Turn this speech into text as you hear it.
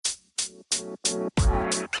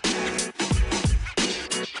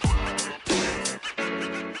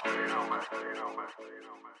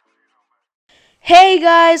Hey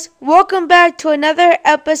guys, welcome back to another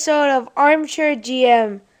episode of Armchair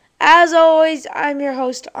GM. As always, I'm your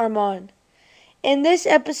host Armand. In this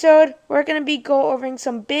episode, we're going to be going over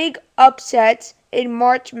some big upsets in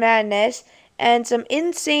March Madness and some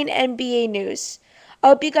insane NBA news. I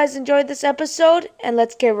hope you guys enjoyed this episode, and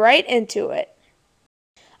let's get right into it.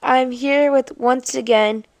 I'm here with, once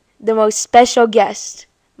again, the most special guest,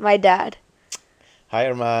 my dad. Hi,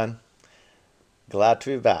 Arman. Glad to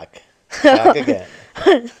be back. Back again.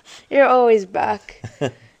 You're always back.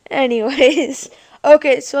 Anyways,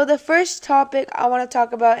 okay, so the first topic I want to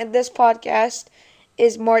talk about in this podcast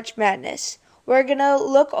is March Madness. We're going to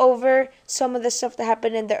look over some of the stuff that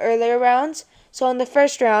happened in the earlier rounds. So in the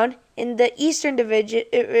first round, in the Eastern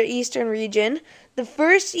region, the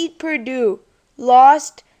first seed Purdue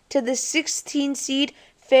lost to the 16 seed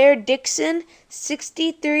Fair Dixon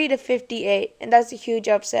 63-58, and that's a huge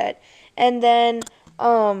upset. And then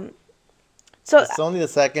so it's only the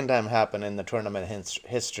second time happened in the tournament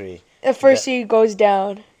history. The first seed goes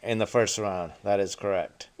down in the first round. That is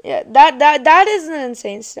correct. Yeah, that is an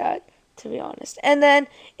insane stat, to be honest. And then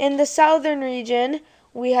in the Southern region,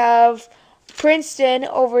 we have Princeton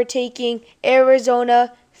overtaking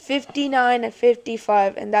Arizona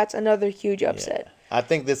 59-55, and that's another huge upset. Yeah. I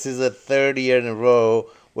think this is the third year in a row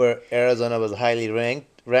where Arizona was highly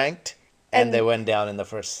ranked, and they went down in the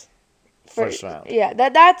first round. Yeah,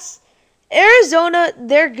 that's Arizona.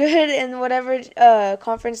 They're good in whatever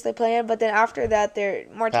conference they play in, but then after that, they're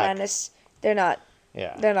March Madness. They're not.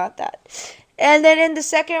 Yeah, they're not that. And then in the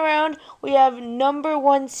second round, we have number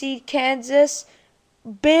 1 seed Kansas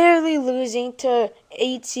barely losing to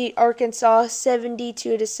 8 seed Arkansas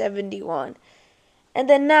 72-71. And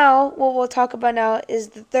then now, what we'll talk about now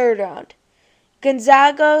is the third round.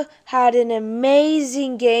 Gonzaga had an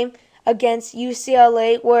amazing game against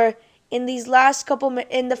UCLA where in these last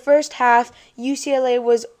in the first half, UCLA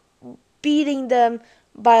was beating them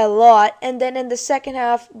by a lot. And then in the second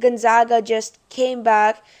half, Gonzaga just came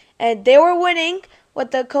back and they were winning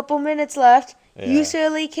with a couple minutes left. Yeah.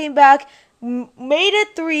 UCLA came back, made a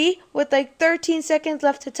 3 with like 13 seconds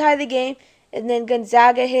left to tie the game. And then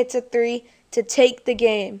Gonzaga hits a 3 to take the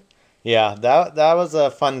game. Yeah, that was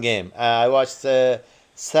a fun game. I watched the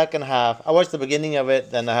second half. I watched the beginning of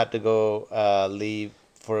it, then I had to go leave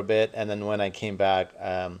for a bit, and then when I came back,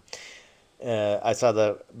 I saw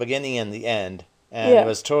the beginning and the end, and It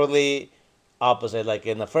was totally opposite. Like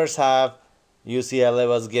in the first half, UCLA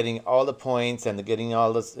was getting all the points and getting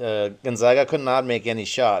all this. Gonzaga could not make any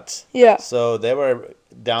shots. Yeah. So they were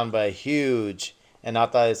down by huge, and I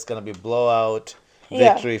thought it's gonna be blowout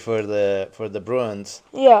victory for the Bruins.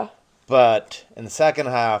 Yeah. But in the second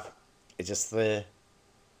half, it's just the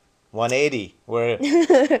 180 where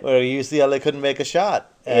UCLA couldn't make a shot,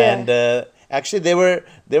 and actually they were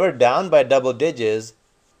down by double digits,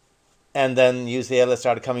 and then UCLA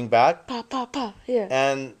started coming back. Yeah.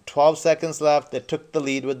 And 12 seconds left. They took the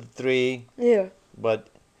lead with the 3. Yeah. But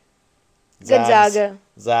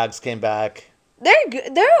Zags came back. They're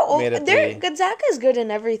good. Gonzaga is good in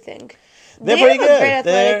everything. They're pretty good.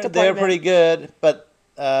 They're pretty good, but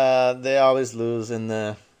they always lose in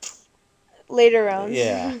the later rounds.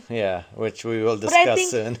 Yeah, which we will discuss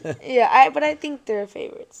soon. But I think they're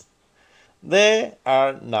favorites. They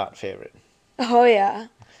are not favorite. Oh yeah.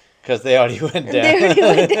 Because they already went down. They already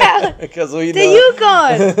went down. Because we know.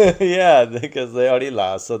 UConn. Yeah, because they already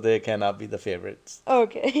lost, so they cannot be the favorites.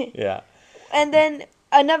 Okay. Yeah. And then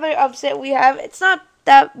another upset we have. It's not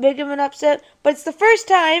that big of an upset, but it's the first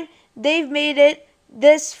time they've made it.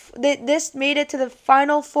 This made it to the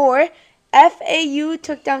Final Four. FAU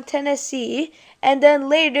took down Tennessee, and then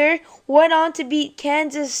later went on to beat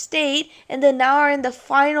Kansas State, and then now are in the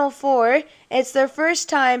Final Four. It's their first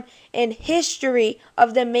time in history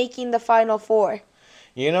of them making the Final Four.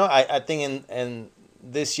 You know, I think in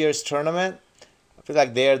this year's tournament, I feel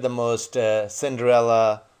like they're the most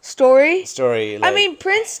Cinderella story. Like, I mean,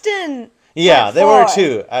 Princeton. Yeah, they were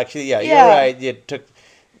too. Actually, yeah, you're right.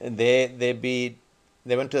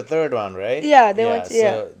 They went to the third round, right? Yeah,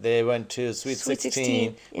 they went to Sweet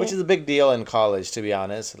 16, which is a big deal in college, to be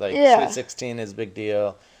honest. Like Sweet 16 is a big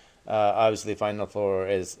deal. Obviously, Final Four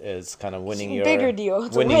is kind of winning your bigger deal.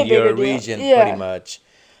 Winning your region pretty much.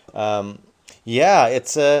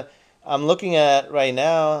 It's I'm looking at right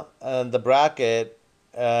now the bracket.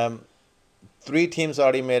 3 teams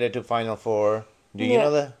already made it to Final Four. Do you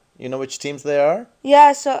know which teams they are?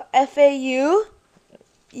 Yeah, so FAU,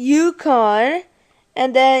 UConn,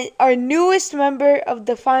 and then our newest member of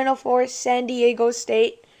the Final Four, San Diego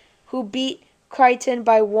State, who beat Crichton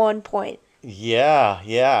by 1 point.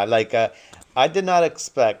 Yeah. Like I did not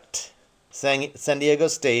expect San Diego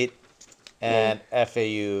State Yeah. and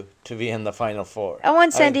FAU to be in the Final Four. I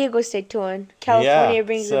want San I Diego State to win. Yeah. California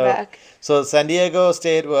brings it So back. so San Diego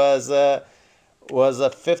State was a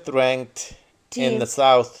fifth ranked in the Team.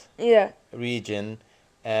 South Yeah. region,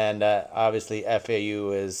 and obviously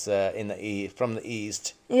FAU is in the from the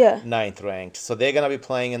East, Yeah. ninth ranked. So they're gonna be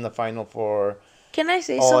playing in the Final Four Can I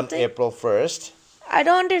say on something? April 1st. I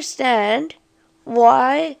don't understand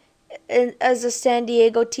why as a San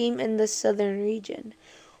Diego team in the southern region.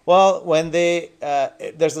 Well, when they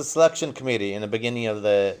there's a selection committee in the beginning of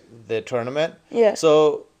the tournament, Yeah.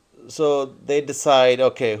 so they decide,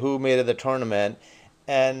 okay, who made it the tournament,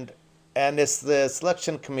 and it's the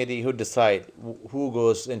selection committee who decide who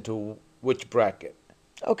goes into which bracket.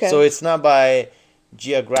 Okay. So it's not by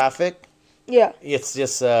geographic. Yeah. It's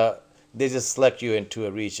just they just select you into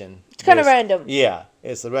a region. It's kind of based- random. Yeah,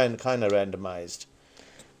 it's kind of randomized.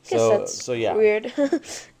 Guess So that's so yeah, weird. I know.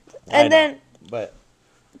 And then But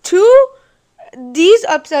these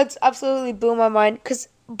upsets absolutely blew my mind because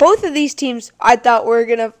both of these teams I thought were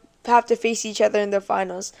gonna have to face each other in the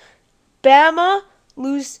finals. Bama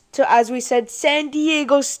lose to, as we said, San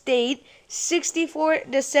Diego State,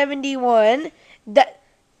 64-71. That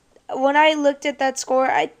when I looked at that score,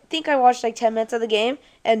 I think I watched like 10 minutes of the game,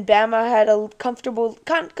 and Bama had a comfortable,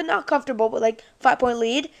 not comfortable, but like 5 point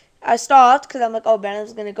lead. I stopped because I'm like, oh,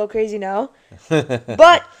 Bama's gonna go crazy now.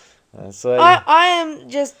 But so I am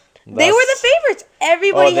just. They were the That's- favorites.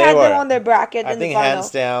 Everybody they had them were. on their bracket I in the think final.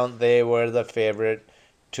 hands down they were the favorite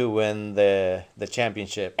to win the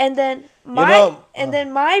championship. And then my know-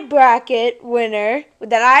 bracket winner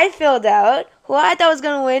that I filled out, who I thought was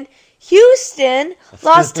gonna win, Houston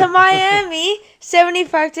lost to Miami,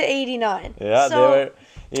 75-89. Yeah, So, they were.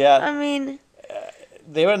 Yeah, I mean,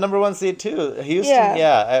 they were number one seed too. Houston. Yeah.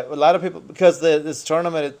 Yeah, a lot of people because this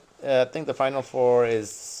tournament. I think the Final Four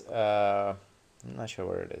is. I'm not sure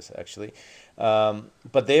where it is actually,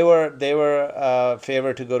 but they were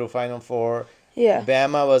favored to go to Final Four. yeah,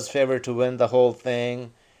 Bama was favored to win the whole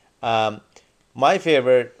thing. My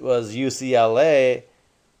favorite was UCLA.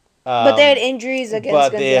 but they had injuries against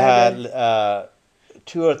But they Gonzaga. had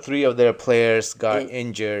two or three of their players got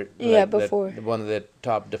injured. Yeah, like before. one of the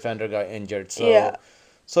top defender got injured. So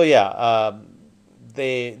Yeah.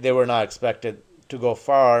 they were not expected to go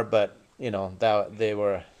far, but that they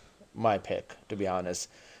were my pick, to be honest.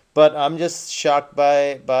 But I'm just shocked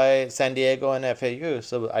by San Diego and FAU.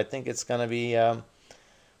 So I think it's gonna be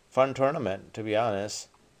fun tournament, to be honest.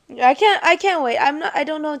 I can't wait. I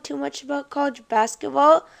don't know too much about college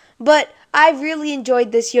basketball, but I really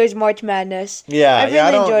enjoyed this year's March Madness. Yeah, I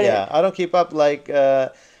really enjoyed it. I don't keep up like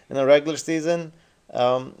in the regular season.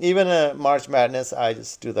 Even March Madness, I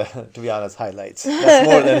just do the, to be honest, highlights.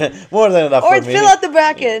 That's more than enough Or for me. fill out the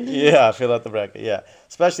bracket. Yeah, fill out the bracket. Yeah,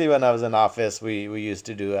 especially when I was in office, we used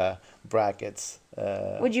to do brackets.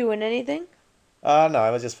 Would you win anything? No,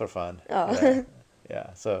 it was just for fun. Oh. Yeah,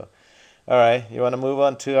 yeah. So, all right, you want to move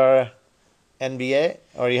on to our NBA,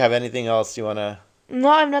 or you have anything else you want to? No,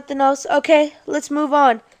 I have nothing else. Okay, let's move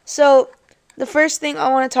on. So, the first thing I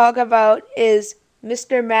want to talk about is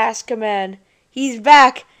Mr. Mask Command. He's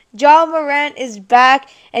back. John Morant is back,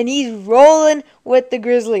 and he's rolling with the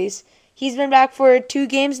Grizzlies. He's been back for 2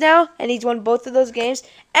 games now, and he's won both of those games.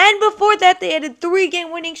 And before that, they had a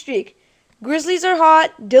 3-game winning streak. Grizzlies are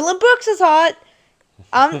hot. Dylan Brooks is hot.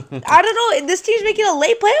 I don't know. This team's making a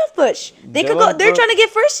late playoff push. They could go. Dylan They're Brooks- trying to get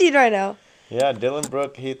first seed right now. Yeah, Dylan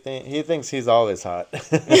Brooke, he thinks he's always hot. He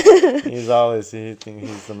thinks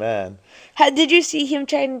he's the man. Did you see him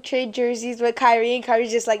trying to trade jerseys with Kyrie? And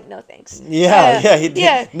Kyrie's just like, no thanks. Yeah, he did.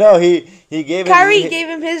 Yeah. No, he gave Kyrie him. gave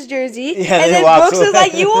him his jersey, Yeah, and then he then walks Brooks was away.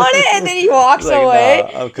 like, "You want it?" And then he walks He's like, away.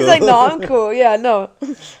 "Nah, I'm He's like, cool." "No, I'm cool. Yeah, no."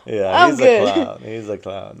 Yeah, I'm he's good. a clown. He's a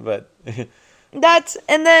clown. But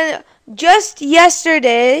And then just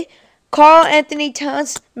yesterday, Carl Anthony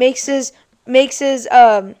Towns makes his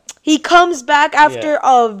he comes back after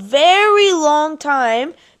a very long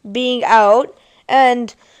time being out,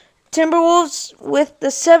 and Timberwolves with the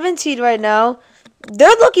 7th seed right now, they're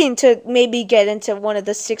looking to maybe get into one of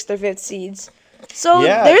the 6th or 5th seeds. So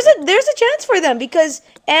Yeah. there's a chance for them because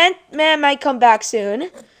Ant-Man might come back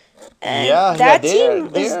soon. And that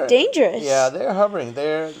team is dangerous. Yeah, they're hovering.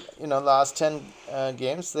 They're last 10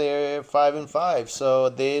 games they're 5-5, so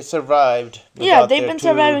they survived. Yeah, without they've their been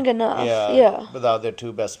surviving enough. Yeah. without their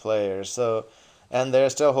 2 best players. So, and they're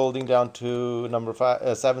still holding down to number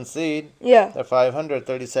 7 seed. Yeah. They're 500,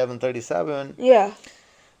 37-37. Yeah.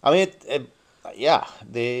 I mean, yeah,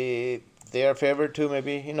 they are favored to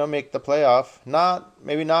maybe make the playoff.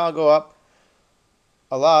 Maybe not go up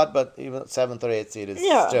a lot, but even seventh or eighth seed is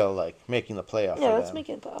Yeah. still like making the playoff Yeah, for let's them. make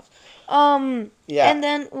it playoffs. Yeah. And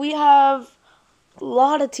then we have a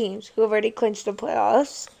lot of teams who have already clinched the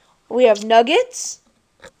playoffs. We have Nuggets,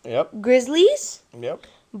 Yep. Grizzlies, Yep.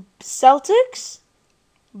 Celtics,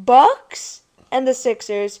 Bucks, and the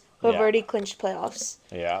Sixers who have Yeah. already clinched playoffs.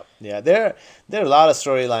 Yeah. Yeah. There are a lot of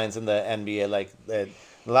storylines in the NBA. Like a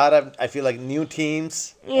lot of I feel like new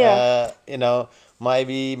teams. Yeah. Might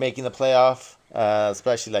be making the playoff.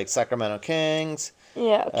 Especially like Sacramento Kings.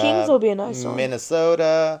 Yeah, Kings will be a nice one.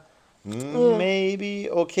 Minnesota, maybe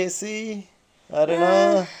OKC. I don't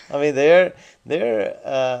know. I mean, they're.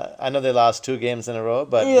 I know they lost 2 games in a row,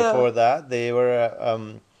 but Yeah. before that, they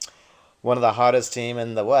were one of the hottest team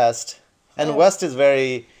in the West. And Yeah. West is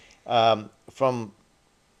very from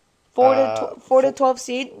 4 to 12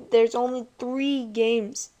 seed. There's only 3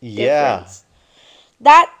 games. Yeah. Difference.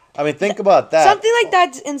 That I mean, think about that. something like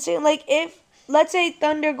that's insane. Like if let's say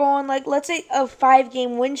Thunder go on let's say a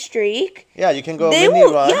 5-game win streak, Yeah, you can go they mini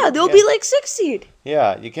will. run. Yeah, they'll be like 6th seed.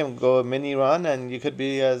 Yeah, you can go a mini run, and you could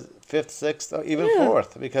be a 5th, 6th, or even Yeah.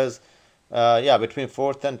 4th because, between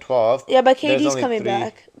 4th and 12th. Yeah, but there's KD's only coming 3.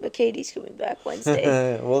 back. But KD's coming back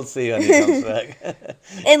Wednesday. We'll see when he comes back.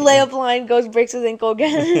 And layup line goes breaks his ankle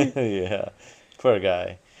again. Yeah, poor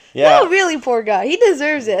guy. Yeah, No, really, poor guy. He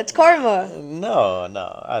deserves it. It's karma. no,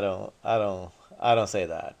 I don't say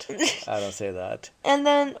that. I don't say that. And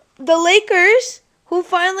then the Lakers, who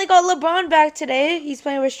finally got LeBron back today. He's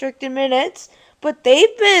playing restricted minutes, but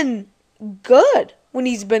they've been good when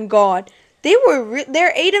he's been gone. They're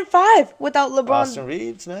 8-5 without LeBron. Austin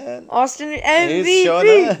Reeves, man. Austin He's MVP.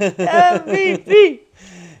 showing up. MVP.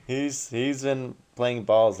 He's been playing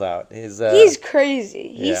balls out. He's crazy.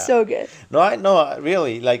 He's yeah. so good. No, I know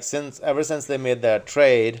really like ever since they made that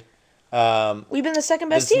trade, We've been the second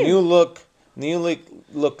best this team. new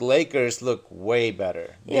look Lakers look way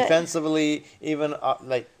better Yeah. defensively. Even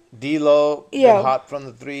like D'Lo Yeah. been hot from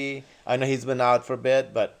the 3. I know he's been out for a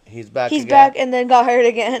bit, but he's back. He's again. back and then got hurt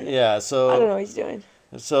again. Yeah, I don't so know what he's doing.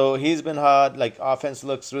 he's been hot. Like offense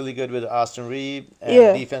looks really good with Austin Reeves, and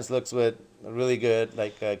Yeah. defense looks with really good.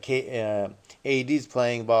 Like AD's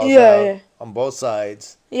playing balls Yeah, out yeah. on both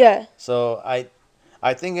sides. Yeah. So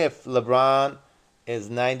I think if LeBron is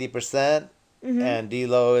 90% Mm-hmm. and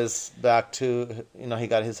D'Lo is back to he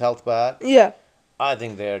got his health back, Yeah. I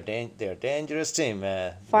think they're a dangerous team,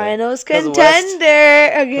 man. Finals 'Cause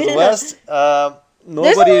contender. Again. West,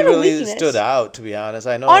 nobody lot of really weakness. stood out, to be honest.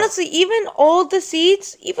 I know. Honestly, even all the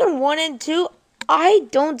seeds, even 1 and 2, I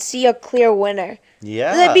don't see a clear winner.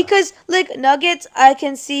 yeah. Because Nuggets, I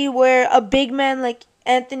can see where a big man like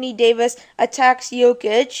Anthony Davis attacks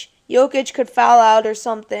Jokic. Jokic could foul out or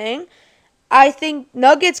something. I think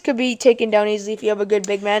Nuggets could be taken down easily if you have a good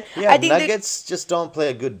big man. Yeah, I think Nuggets just don't play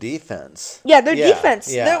a good defense. their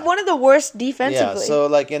defense. yeah. They're one of the worst Yeah, defensively. so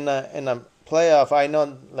like in a playoff, I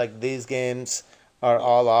know like these games are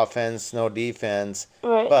all offense, no defense.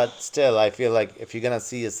 Right. But still, I feel like if you're gonna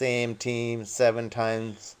see the same team 7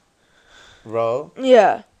 times row,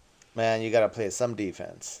 Yeah. man, you gotta play some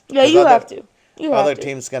defense. Yeah, 'Cause you other- have to. You Other have to.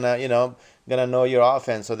 teams gonna know your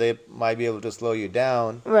offense, so they might be able to slow you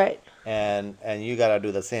down, Right. and you gotta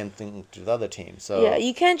do the same thing to the other team. So Yeah,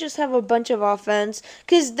 you can't just have a bunch of offense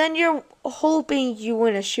because then you're hoping you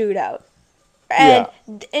win a shootout. And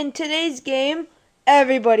in today's game,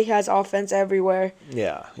 everybody has offense everywhere.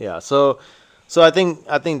 yeah. So I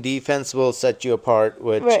think defense will set you apart,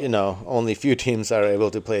 which Right. only few teams are able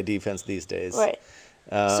to play defense these days. Right.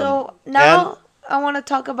 Um, So now I want to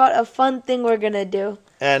talk about a fun thing we're gonna do.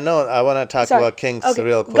 and no, I want to talk Sorry. about Kings Okay,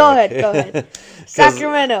 real quick. go ahead. 'Cause,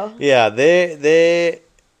 Sacramento. Yeah, they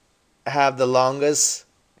have the longest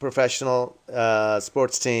professional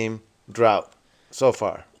sports team drought so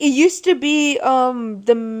far. It used to be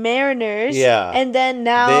the Mariners. Yeah. And then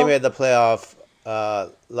now They made the playoff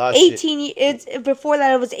last year. 18. It's before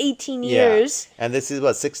that it was 18 Yeah. years. And this is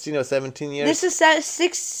what 16 or 17 years. This is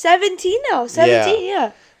 17 now. 17.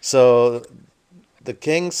 Yeah. So the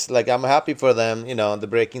Kings, like I'm happy for them. They're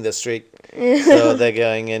breaking the streak. So they're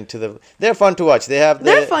going into They're fun to watch. They're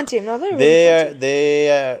They're a fun team. No, they're really fun team. They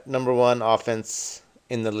are number 1 offense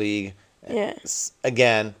in the league. Yeah.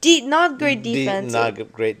 Again, Not great defense.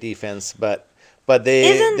 not great defense, but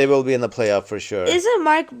they will be in the playoff for sure. Isn't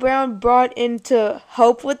Mike Brown brought in to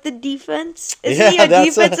help with the defense? Is Yeah, he a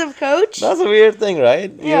that's defensive coach? That's a weird thing,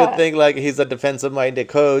 right? You Yeah. would think like he's a defensive-minded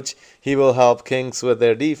coach. He will help Kings with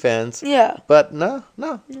their defense. Yeah. But no,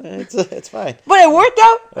 it's fine. But it worked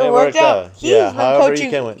out. It worked out. He's Yeah, been however you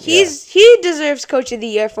coaching. can win. He deserves coach of the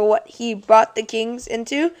year for what he brought the Kings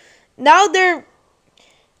into. now they're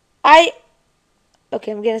I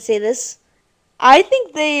okay, I'm gonna say this. I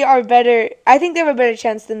think they are better. I think they have a better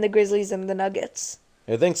chance than the Grizzlies and the Nuggets.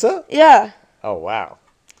 You think so? Yeah. Oh wow.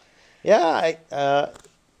 Yeah,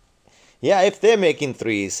 yeah. If they're making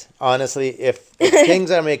threes, honestly, if Kings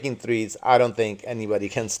are making threes, I don't think anybody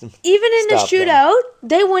can Even in the stop them. shootout,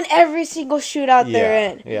 they win every single shootout they're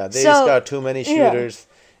Yeah, in. yeah. They just So got too many yeah. shooters.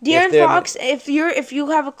 If De'Aaron they're Fox, if you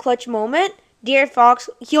have a clutch moment, De'Aaron Fox,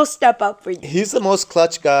 he'll step up for you. He's the most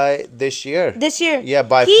clutch guy this year. This year, Yeah,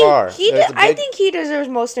 by far. I think he deserves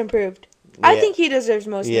most improved. I think he deserves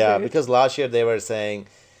most Yeah, improved. because last year they were saying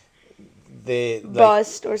they like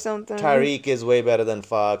Bust or something. Tyreek is way better than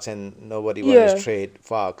Fox, and nobody Yeah. wanted to trade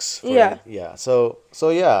Fox. For Yeah. yeah. So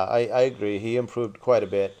yeah, I agree. He improved quite a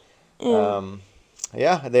bit.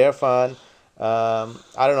 Yeah, they're fun.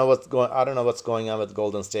 I don't know what's going on with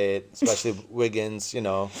Golden State, especially Wiggins.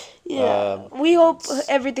 Yeah. We hope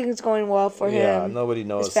everything's going well for Yeah, him. nobody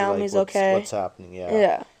knows His family's like okay. what's happening. Yeah.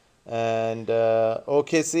 Yeah. And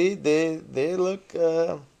OKC, they look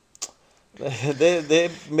they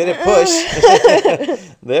made a push.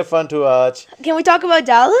 They're fun to watch. Can we talk about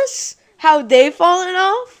Dallas? How they've fallen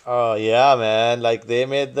off? Oh yeah, man! Like they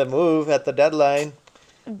made the move at the deadline.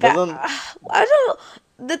 Doesn't- I don't know.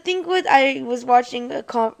 The thing with I was watching a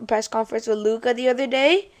press conference with Luca the other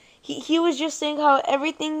day. He was just saying how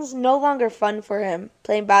everything's no longer fun for him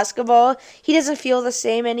playing basketball. He doesn't feel the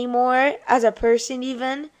same anymore as a person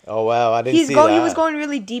even. Oh wow, I didn't see that. He was going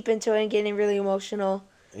really deep into it and getting really emotional.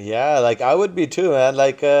 Yeah, like I would be too, man.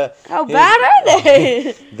 Like How bad are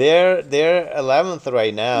they? they're 11th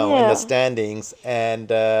right now in Yeah. the standings, and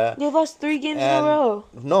They lost 3 games in a and- row.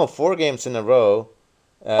 no, 4 games in a row.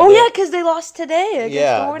 Oh they- yeah, because they lost today against the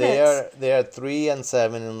Yeah, Hornets. they are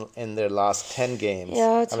 3-7 in their last 10 games.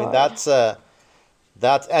 Yeah, it's I mean hard.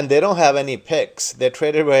 that's and they don't have any picks. They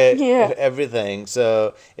traded away Yeah. everything.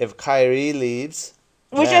 So if Kyrie leaves,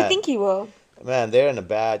 Which I man, think he will. man, they're in a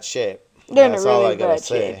bad shape. They're in That's a all really I gotta bad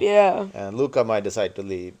say. shape. Yeah. And Luca might decide to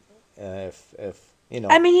leave if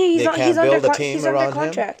I mean, they can't build a team he's under around him.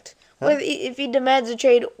 contract. Huh? If he demands a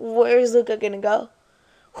trade, where is Luca gonna go?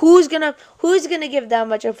 Who's gonna give that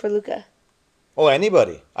much up for Luca? Oh,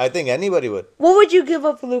 anybody. I think anybody would. What would you give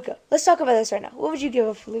up for Luca? Let's talk about this right now. What would you give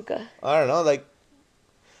up for Luca? I don't know, like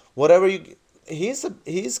whatever you.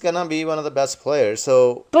 He's gonna be one of the best players.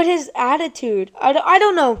 So But his attitude, I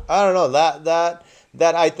don't know. I don't know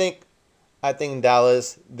that I think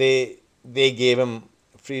Dallas they gave him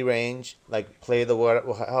free range, like play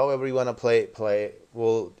however you want to play.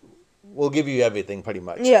 We'll give you everything pretty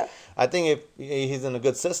much. Yeah. I think if he's in a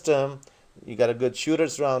good system, you got a good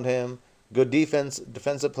shooters around him, good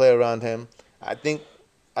defensive player around him. I think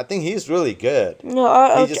he's really good.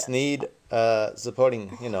 No, He just need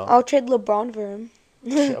supporting. I'll trade LeBron for him.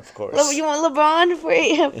 Of course. You want LeBron for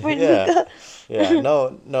Yeah. Luca? Yeah,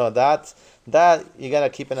 no, that you gotta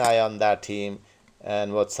keep an eye on that team,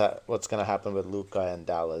 and what's gonna happen with Luca and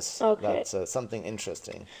Dallas. Okay. That's something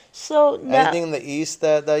interesting. So now, Anything in the East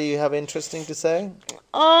that you have interesting to say?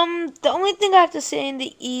 the only thing I have to say in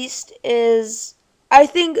the East is I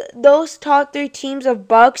think those top 3 teams of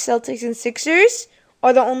Bucks, Celtics, and Sixers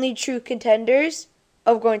are the only true contenders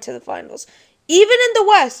of going to the finals. Even in the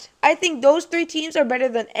West, I think those 3 teams are better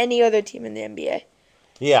than any other team in the NBA.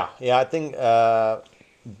 Yeah, I think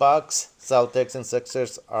Bucks, Celtics, and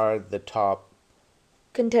Sixers are the top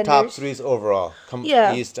Contenders. threes overall.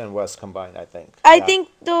 Yeah. East and West combined, I think. I Yeah. think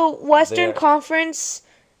the Western They're- Conference.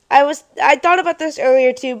 I thought about this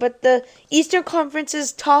earlier too, but the Eastern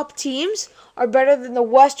Conference's top teams are better than the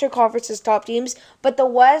Western Conference's top teams. But the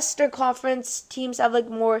Western Conference teams have like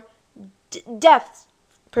more depth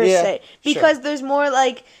per Yeah, se, sure. because there's more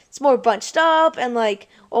like it's more bunched up, and like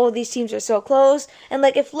these teams are so close. And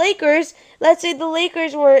like if Lakers, let's say the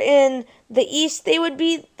Lakers were in the East, they would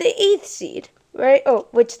be the 8th seed, right? Oh,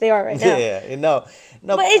 which they are right now. Yeah, no.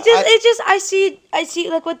 But it's just I see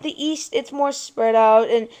like with the East, it's more spread out,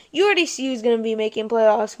 and you already see who's gonna be making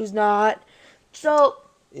playoffs, who's not. So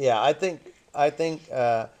Yeah, I think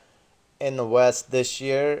in the West this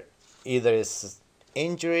year, either it's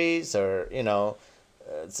injuries or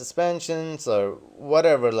suspensions or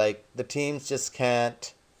whatever. Like the teams just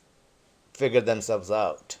can't figure themselves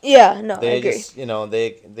out. yeah, no, I They agree. just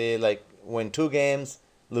they like win 2 games,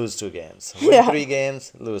 lose 2 games. Win Yeah. 3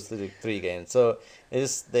 games, lose 3 games. So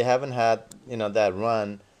they haven't had that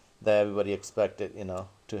run that everybody expected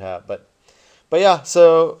to have. But yeah,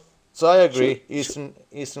 so I agree.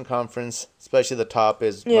 Eastern Conference, especially the top,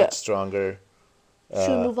 is Yeah. much stronger. Should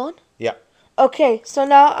we move on? Yeah. Okay, so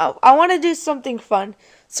now I want to do something fun.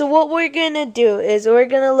 So what we're gonna do is we're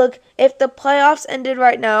gonna look if the playoffs ended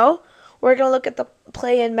right now. we're gonna look at the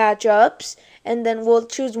play-in matchups, and then we'll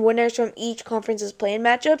choose winners from each conference's play-in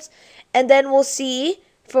matchups, and then we'll see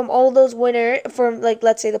from all those from like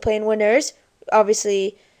let's say the play-in winners,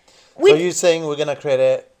 obviously. So you're saying we're gonna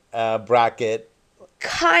create a bracket?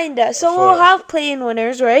 Kinda. So we'll have play-in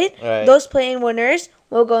winners, right? Right. Those play-in winners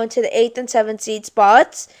will go into the 8th and 7th seed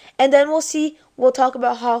spots, and then we'll talk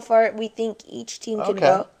about how far we think each team can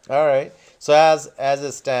go. All right. So as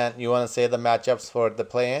it stands, you want to say the matchups for the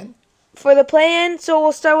play-in? For the play-in, so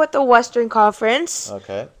we'll start with the Western Conference.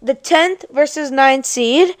 Okay. The 10th versus 9th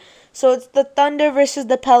seed. So it's the Thunder versus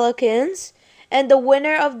the Pelicans. And the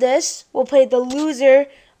winner of this will play the loser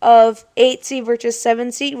of 8th seed versus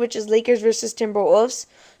 7th seed, which is Lakers versus Timberwolves.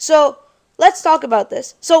 So let's talk about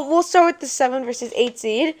this. So we'll start with the 7th versus 8th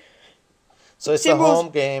seed. So it's a home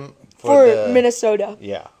game for Minnesota.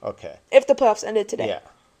 Yeah, okay. If the playoffs ended today. Yeah.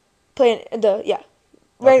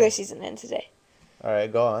 Regular season ended today. All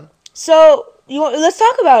right, go on. So let's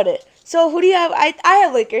talk about it. So who do you have? I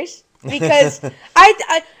have Lakers because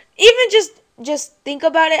I even just think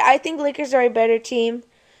about it. I think Lakers are a better team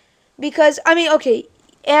because okay,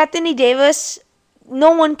 Anthony Davis,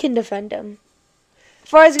 no one can defend him. As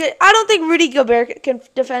far as I don't think Rudy Gobert can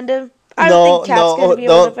defend him. I don't think Cat's gonna be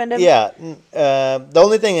able to defend him. Yeah, the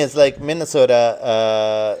only thing is like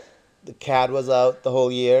Minnesota. The Cat was out the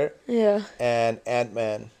whole year. Yeah. And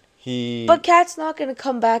Ant-Man. But Cat's not going to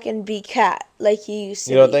come back and be Cat like he used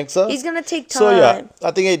to. You don't think so? He's going to take time. So, yeah, I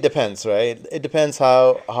think it depends, right? It depends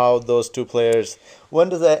how those two players... When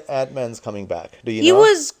does Ant-Man's coming back? Do you know? He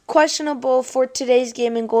was questionable for today's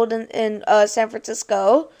game in San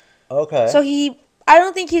Francisco. Okay. So I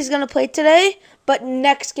don't think he's going to play today, but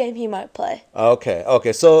next game he might play.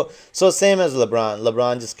 Okay. So same as LeBron.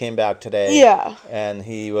 LeBron just came back today. Yeah. And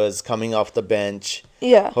he was coming off the bench.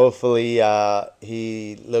 Yeah. Hopefully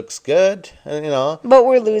he looks good, But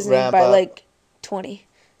we're losing by like 20.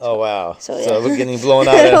 Oh, wow. So we're getting blown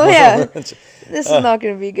out. Yeah. This is not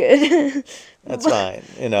going to be good. That's fine,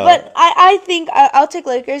 But I think I'll take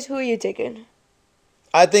Lakers. Who are you taking?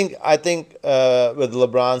 I think with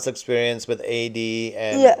LeBron's experience with AD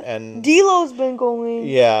and D'Lo's been going.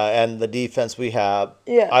 Yeah, and the defense we have.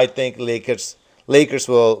 Yeah. I think Lakers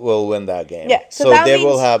will win that game. Yeah. So they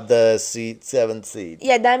will have the 7th seed.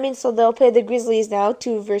 Yeah, that means they'll play the Grizzlies now,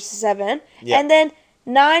 2 versus 7. Yeah. And then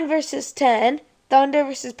 9 versus 10, Thunder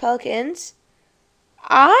versus Pelicans.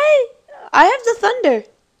 I have the Thunder.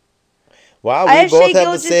 Wow, we both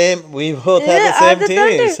have the same teams.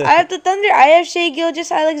 I have the Thunder. I have Shai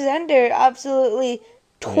Gilgeous-Alexander absolutely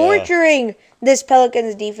torturing this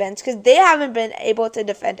Pelicans defense because they haven't been able to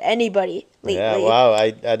defend anybody lately. Yeah, wow. I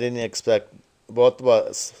didn't expect both of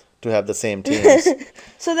us to have the same teams.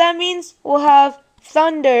 So that means we'll have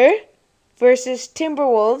Thunder versus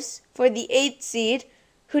Timberwolves for the 8th seed.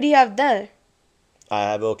 Who do you have there? I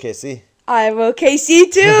have OKC. I have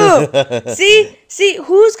OKC too. see,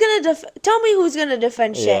 who's gonna tell me who's gonna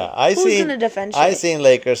defend Shai? Yeah, who's gonna defend Shai? I seen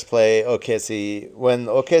Lakers play OKC when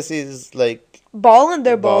OKC is like balling.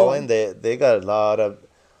 They're balling. They got a lot of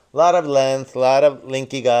length, a lot of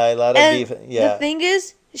linky guy, a lot of defense. Yeah. The thing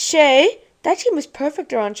is, Shai, that team is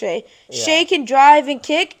perfect around Shai. Yeah. Shai can drive and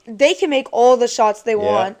kick. They can make all the shots they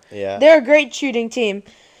want. Yeah. They're a great shooting team.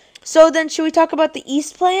 So then, should we talk about the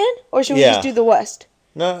East plan, or should we just do the West?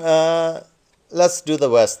 No, let's do the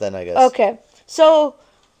West then, I guess. Okay. So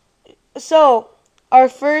our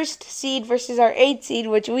 1st seed versus our 8th seed,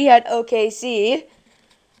 which we had OKC.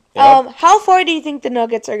 Yep. How far do you think the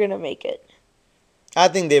Nuggets are gonna make it? I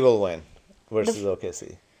think they will win versus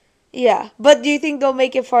OKC. Yeah, but do you think they'll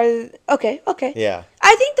make it farther? Okay. Yeah.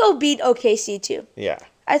 I think they'll beat OKC too. Yeah.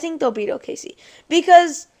 I think they'll beat OKC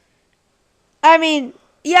because,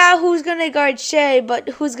 who's gonna guard Shai, but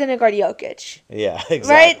who's gonna guard Jokic? Yeah,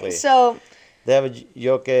 exactly. Right. So they have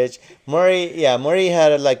Jokic. Murray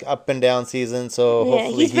had a up and down season, so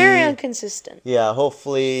hopefully he's very inconsistent. Yeah,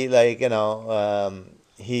 hopefully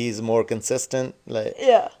he's more consistent. But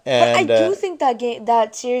I do think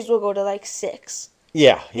that series will go to 6.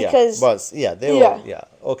 Yeah, because they will. Yeah,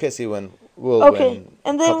 OKC will win.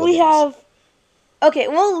 And then we have. Okay,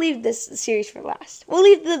 we'll leave this series for last. We'll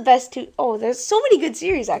leave the best 2. Oh, there's so many good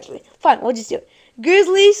series actually. Fine, we'll just do it.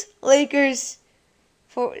 Grizzlies, Lakers.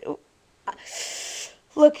 Look,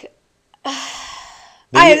 I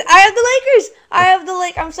have the Lakers. I have the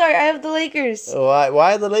Lakers.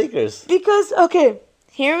 Why the Lakers? Because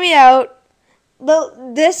hear me out.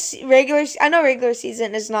 I know regular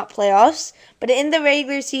season is not playoffs, but in the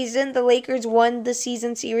regular season, the Lakers won the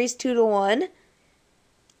season series 2-1.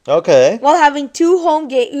 Okay.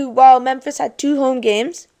 While Memphis had 2 home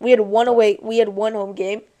games, we had one home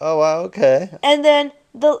game. Oh wow, okay. And then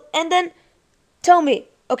And then tell me,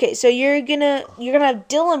 okay, so you're gonna have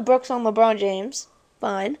Dylan Brooks on LeBron James,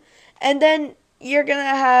 fine, and then you're gonna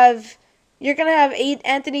have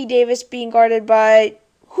Anthony Davis being guarded by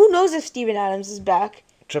who knows if Steven Adams is back.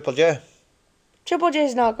 Triple J. Triple J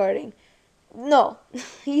is not guarding. No,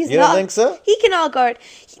 he's You not. don't think so? He cannot guard.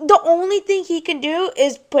 The only thing he can do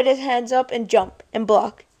is put his hands up and jump and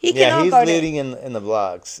block. He Yeah, cannot he's guard it. leading in the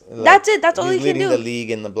blocks. That's it. That's all he he's can leading do. the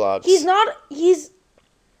league in the blocks. He's not. He's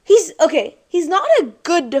okay. He's not a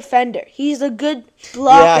good defender. He's a good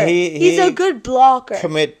blocker. Yeah, he's a good blocker.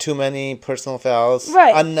 commit too many personal fouls.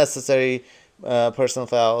 Right. Unnecessary personal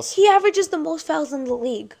fouls. He averages the most fouls in the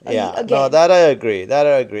league. Yeah. Again. No, that I agree. No,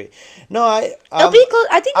 It'll be close.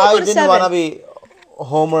 I think he'll I go to didn't want to 7. be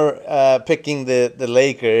Homer picking the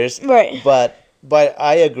Lakers. Right. But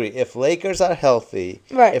I agree. If Lakers are healthy,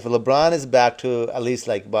 Right. if LeBron is back to at least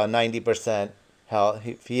like about 90% health,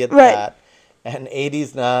 if he had Right. that, and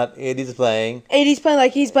AD's playing. AD's playing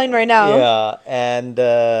like he's playing right now. Yeah, and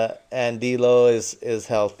D'Lo is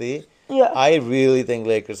healthy. Yeah. I really think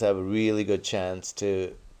Lakers have a really good chance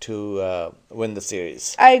to win the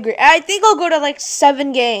series. I agree. I think I'll go to like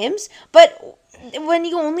 7 games, but when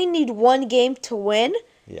you only need 1 game to win,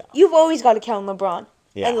 Yeah. you've always got to count LeBron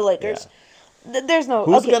Yeah, and the Lakers. There's no.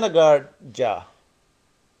 Who's okay. gonna guard Ja?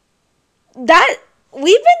 That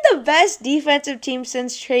we've been the best defensive team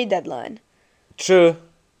since trade deadline. True.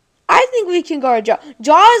 I think we can guard Ja.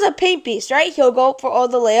 Ja is a paint beast, right? He'll go for all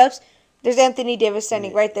the layups. There's Anthony Davis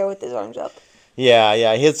standing right there with his arms up.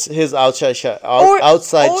 Yeah. His outside shot, Or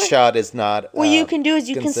shot is not. What you can do is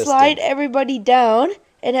you consistent. can slide everybody down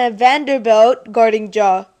and have Vanderbilt guarding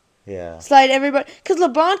Ja. Yeah. Slide everybody because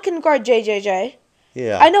LeBron can guard JJJ.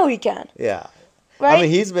 Yeah. I know he can, Yeah. right? I mean,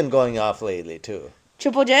 he's been going off lately too.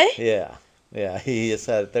 Triple J. Yeah. Yeah. He has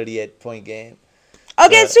had a 38-point game.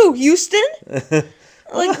 Against who? Houston?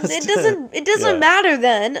 Like Just- it doesn't Yeah. matter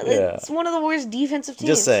then. Yeah. It's one of the worst defensive teams.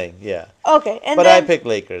 Just saying. Yeah. Okay, and But then I pick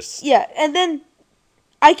Lakers. yeah, and then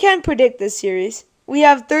I can't predict this series. We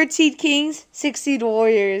have 3rd seed Kings, 6th seed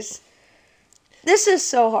Warriors. This is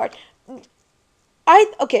so hard. I'm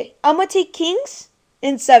gonna take Kings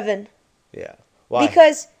in 7 Yeah. Why?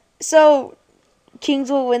 because so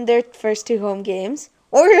Kings will win their first 2 home games.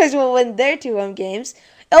 Warriors will win their 2 home games.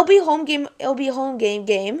 It'll be home game. It'll be a home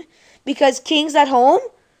game because Kings at home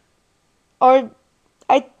are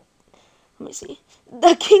let me see.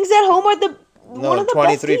 The Kings at home are one of the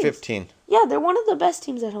best teams. 23-15. Yeah, they're one of the best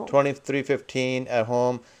teams at home. 23-15 at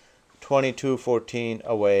home, 22-14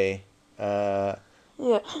 away. Yeah.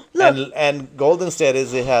 Look, And Golden State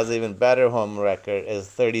has even better home record is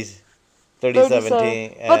 30-17.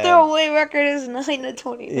 But their away record is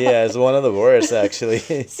 9-20. Yeah, it's one of the worst actually.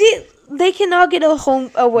 See, they cannot get a home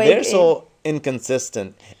away They're game. so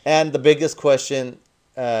inconsistent. And the biggest question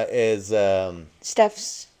is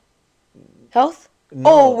Steph's health?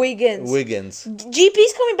 no, Wiggins. Wiggins.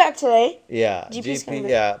 GP's coming back today. Yeah, GP's coming GP. back.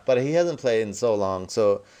 Yeah, but he hasn't played in so long,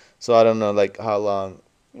 so I don't know like how long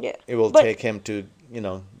Yeah. it will But- take him to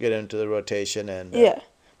get into the rotation and. Yeah.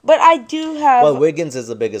 But I do have Well, Wiggins is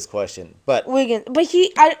the biggest question, but Wiggins. But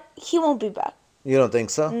he won't be back. you don't think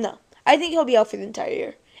so? No. I think he'll be out for the entire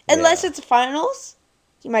year. Unless Yeah. it's finals.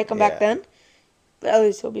 He might come back Yeah. then. But at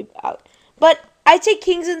least he'll be out. But I take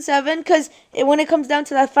Kings in 7 because when it comes down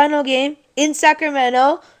to that final game in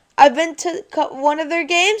Sacramento, I've been to one of their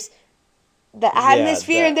games. The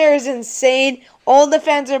atmosphere in there is insane. All the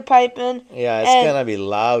fans are piping. Yeah, it's And- gonna be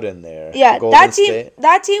loud in there. Yeah, Golden that State.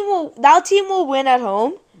 team will win at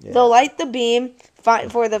home. Yeah. They'll light the beam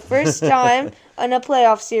for the first time in a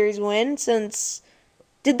playoff series win since.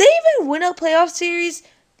 Did they even win a playoff series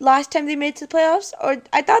last time they made it to the playoffs? Or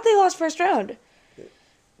I thought they lost first round.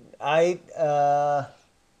 I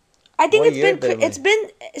think What year did they it's been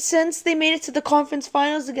since they made it to the conference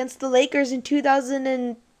finals against the Lakers in 2000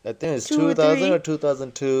 and I think it's 2 or 2000 3. or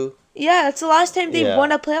 2002. yeah, that's the last time they Yeah.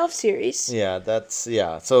 won a playoff series. Yeah, that's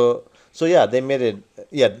yeah. So yeah, they made it.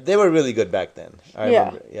 Yeah, they were really good back then. I Yeah.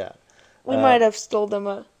 remember. Yeah. We might have stole them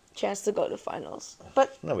a chance to go to finals,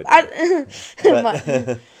 but No, we But-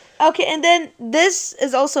 okay, and then this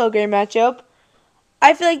is also a great matchup.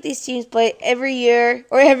 I feel like these teams play every year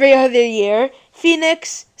or every other year.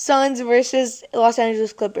 Phoenix Suns versus Los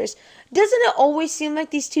Angeles Clippers. Doesn't it always seem like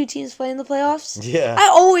these two teams play in the playoffs? Yeah. I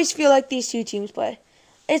always feel like these two teams play.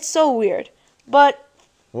 It's so weird. But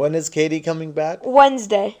When is Katie coming back?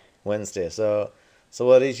 Wednesday. Wednesday. So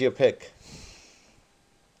what is your pick?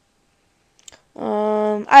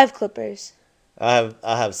 I have Clippers. I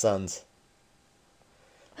have Suns.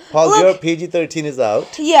 Paul Look. George PG-13 is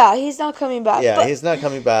out. Yeah, he's not coming back. Yeah, but he's not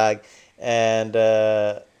coming back, and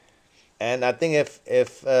And I think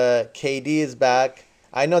if KD is back,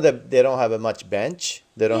 I know that they don't have a much bench.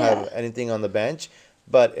 They don't Yeah. have anything on the bench.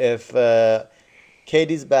 But if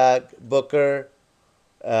KD's back, Booker,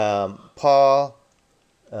 Paul,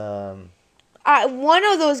 um, One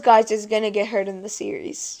of those guys is gonna get hurt in the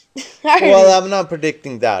series. I well, already- I'm not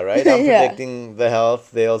predicting that, right? I'm Yeah. predicting the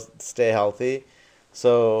health. They'll stay healthy.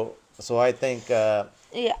 So I think.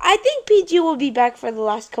 Yeah, I think PG will be back for the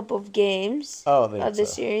last couple of games Oh, I think of the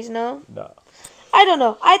so. series. No, No. I don't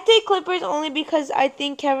know. I take Clippers only because I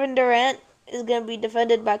think Kevin Durant is gonna be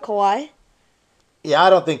defended by Kawhi. Yeah, I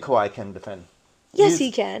don't think Kawhi can defend. Yes, He's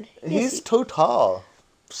he can. Yes, he's he. too tall.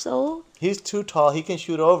 So He's too tall. He can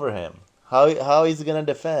shoot over him. How is he gonna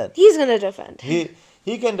defend? he's gonna defend.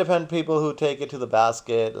 He can defend people who take it to the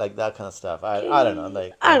basket, like that kind of stuff. I don't know.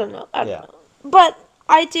 I don't know. I don't yeah. know. But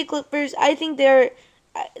I take Clippers. I think they're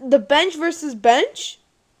the bench versus bench.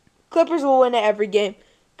 Clippers will win it every game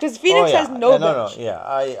because Phoenix Oh, yeah. has no No. bench.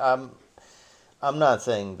 Yeah. I'm not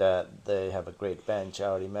saying that they have a great bench. I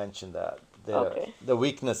already mentioned that. Okay. The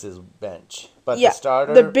weakness is bench, but Yeah, the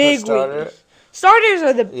starter, the big starter. weakness. Starters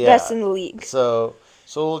are the Yeah. best in the league. So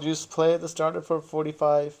we'll just play the starter for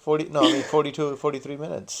 42, 43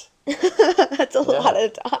 minutes. That's a Yeah. lot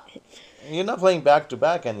of time. You're not playing back to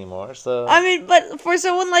back anymore, so I mean, but for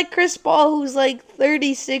someone like Chris Paul, who's like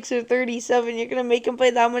 36 or 37, you're gonna make him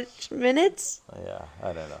play that much minutes? yeah,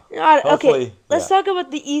 I don't know. Okay, Hopefully, let's yeah. talk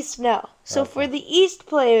about the East now. So Okay. for the East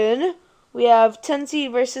play-in, we have 10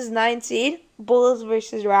 seed versus 9 seed, Bulls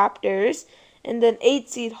versus Raptors, and then 8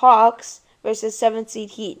 seed Hawks versus 7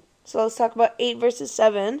 seed Heat. So let's talk about 8 versus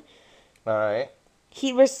 7. All right.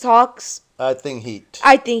 Heat versus Hawks. I think Heat.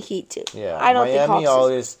 I think Heat too. Yeah, I don't Miami think Hawks.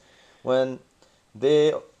 always when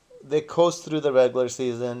they coast through the regular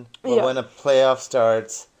season, but Yeah. when a playoff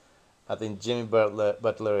starts, I think Jimmy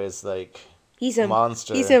Butler is like He's him.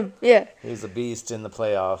 monster. He's him. Yeah. He's a beast in the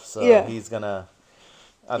playoffs, so Yeah. he's gonna.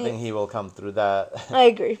 I think he will come through that. I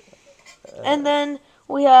agree. And then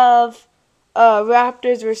we have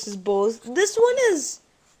Raptors versus Bulls. This one is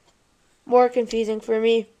more confusing for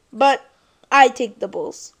me, but I take the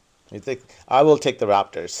Bulls. You think I will take the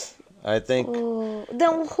Raptors? I think. Oh,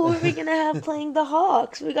 then who are we gonna have playing the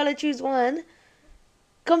Hawks? We gotta choose one.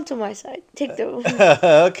 Come to my side. Take the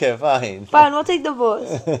Okay, fine. fine. We'll take the Bulls.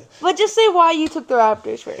 But just say why you took the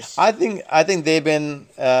Raptors first. I think they've been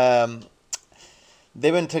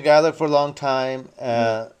together for a long time.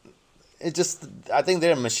 It just I think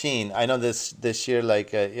they're a machine. I know this year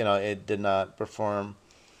like it did not perform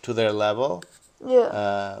to their level.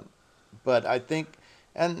 Yeah. But I think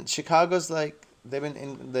and Chicago's like they've been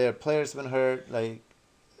in their players been hurt like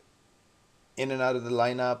in and out of the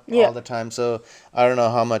lineup Yeah. all the time. So I don't know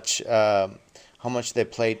how much they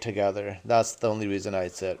played together. That's the only reason I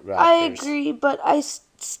said Raptors. I agree, but I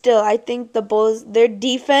think the Bulls, their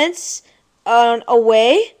defense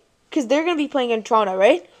away, because they're going to be playing in Toronto,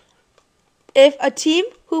 right? If a team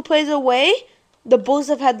who plays away, the Bulls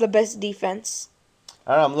have had the best defense.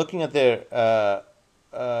 I don't know, I'm looking at their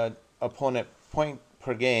opponent point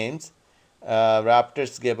per games.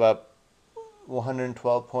 Raptors give up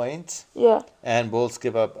 112 points, Yeah. and Bulls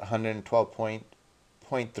give up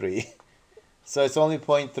 112.3. So it's only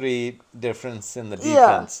 0.3 difference in the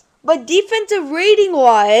defense. But defensive rating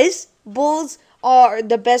wise, Bulls are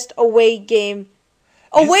the best away game.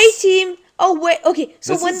 Away This- team, away. Okay,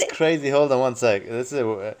 so This when is crazy. Hold on one sec. This is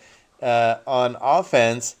on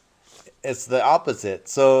offense. It's the opposite.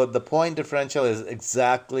 So the point differential is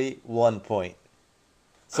exactly 1 point.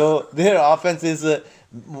 So their offense is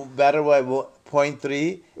better by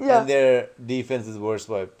 0.3, Yeah. and their defense is worse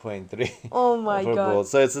by 0.3. Oh my for God.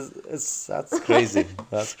 Bulls. So it's that's crazy.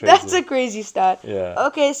 That's crazy. That's a crazy stat. Yeah.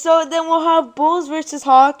 Okay, so then we'll have Bulls versus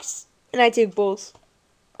Hawks, and I take Bulls.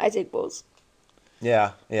 I take Bulls.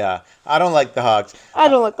 Yeah. I don't like the Hawks. I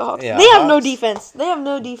don't like the Hawks. Yeah, They have no Hawks- defense. They have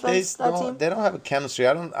no They defense. That team. they don't have a chemistry.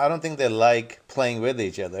 I don't think they like playing with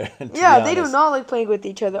each other. to be Yeah, they do honest. not like playing with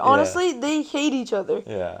each other. Honestly, they hate each other.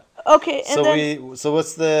 Yeah. Okay, and So then so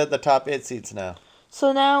what's the top 8 seeds now?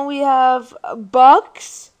 so now we have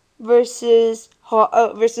Bucks versus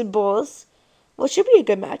versus Bulls, which should be a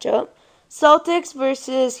good matchup. Celtics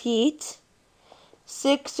versus Heat.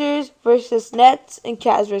 Sixers versus Nets, and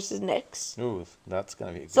Cavs versus Knicks. Ooh, that's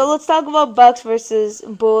gonna be good. So let's talk about Bucks versus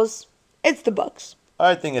Bulls. It's the Bucks.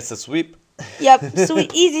 I think it's a sweep. Yep,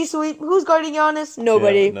 sweep, easy sweep. Who's guarding Giannis?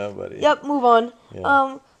 Nobody. Yeah, nobody. Yep, move on.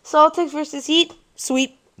 Yeah. Celtics versus Heat,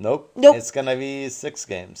 sweep. Nope. Nope. It's gonna be 6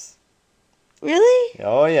 games. Really?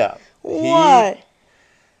 Oh yeah. What?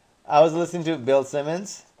 I was listening to Bill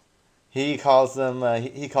Simmons. He calls them.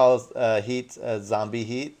 He calls Heat zombie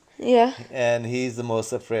Heat. Yeah. and he's the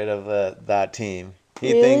most afraid of that team.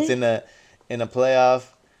 He Really? thinks in a playoff,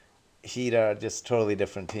 Heat are just totally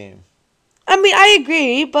different team. I mean, I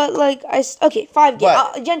agree, but like okay, 5 game,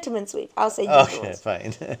 But gentleman sweep. I'll say okay, gentlemen.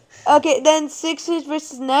 fine. Okay, then Sixers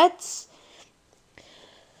versus Nets.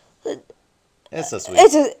 It's a sweep.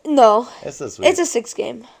 It's a no. It's a sweep. It's a 6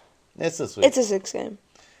 game. It's a sweep. It's a 6 game.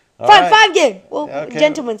 All Five right. 5 game. Well, Okay.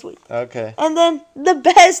 gentleman sweep. Okay. And then the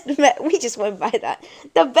best. We just went by that.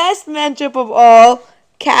 The best matchup of all: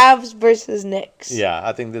 Cavs versus Knicks. Yeah,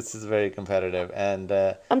 I think this is very competitive, and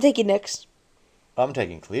I'm taking Knicks. I'm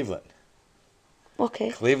taking Cleveland.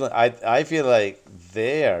 Okay. Cleveland, I feel like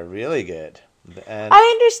they are really good, and I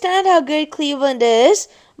understand how good Cleveland is,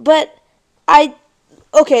 but I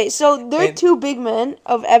okay. So their And- two big men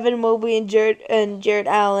of Evan Mobley and Jared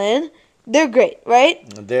Allen. They're great, right?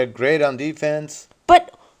 they're great on defense.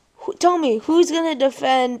 But tell me, who's gonna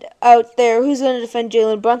defend out there? Who's gonna defend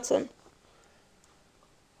Jalen Brunson?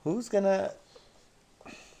 Who's gonna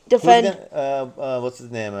Defend Who's gonna, what's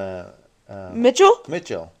his name? Mitchell?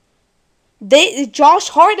 Mitchell. Josh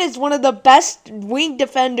Hart is one of the best wing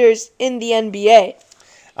defenders in the NBA.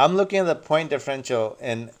 I'm looking at the point differential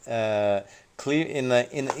in in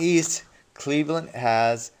the East. Cleveland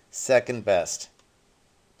has second best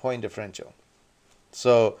point differential.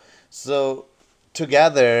 So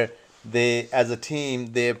together they as a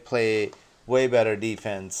team they play way better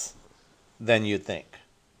defense than you think.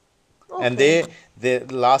 And Okay. the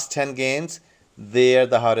last 10 games they are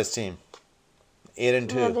the hottest team.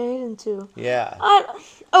 8-2. Yeah, they're 8-2. Yeah.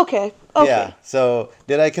 Okay. Yeah. So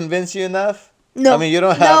did I convince you enough? No. I mean, you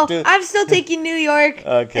don't have No, to. I'm still taking New York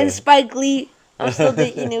Okay. and Spike Lee. I'm still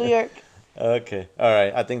taking New York. Okay. All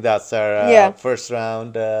right. I think that's our Yeah. first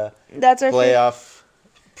round That's our playoff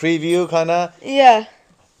preview, kind of. Yeah.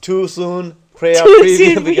 Too soon playoff Too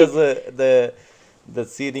preview soon. because the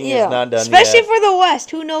seeding Yeah. is not done Especially yet. for the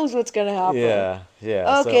West. Who knows what's going to happen? Yeah.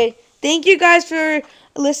 Yeah. Okay. Thank you guys for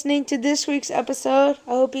listening to this week's episode.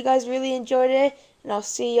 I hope you guys really enjoyed it. And I'll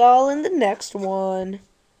see y'all in the next one.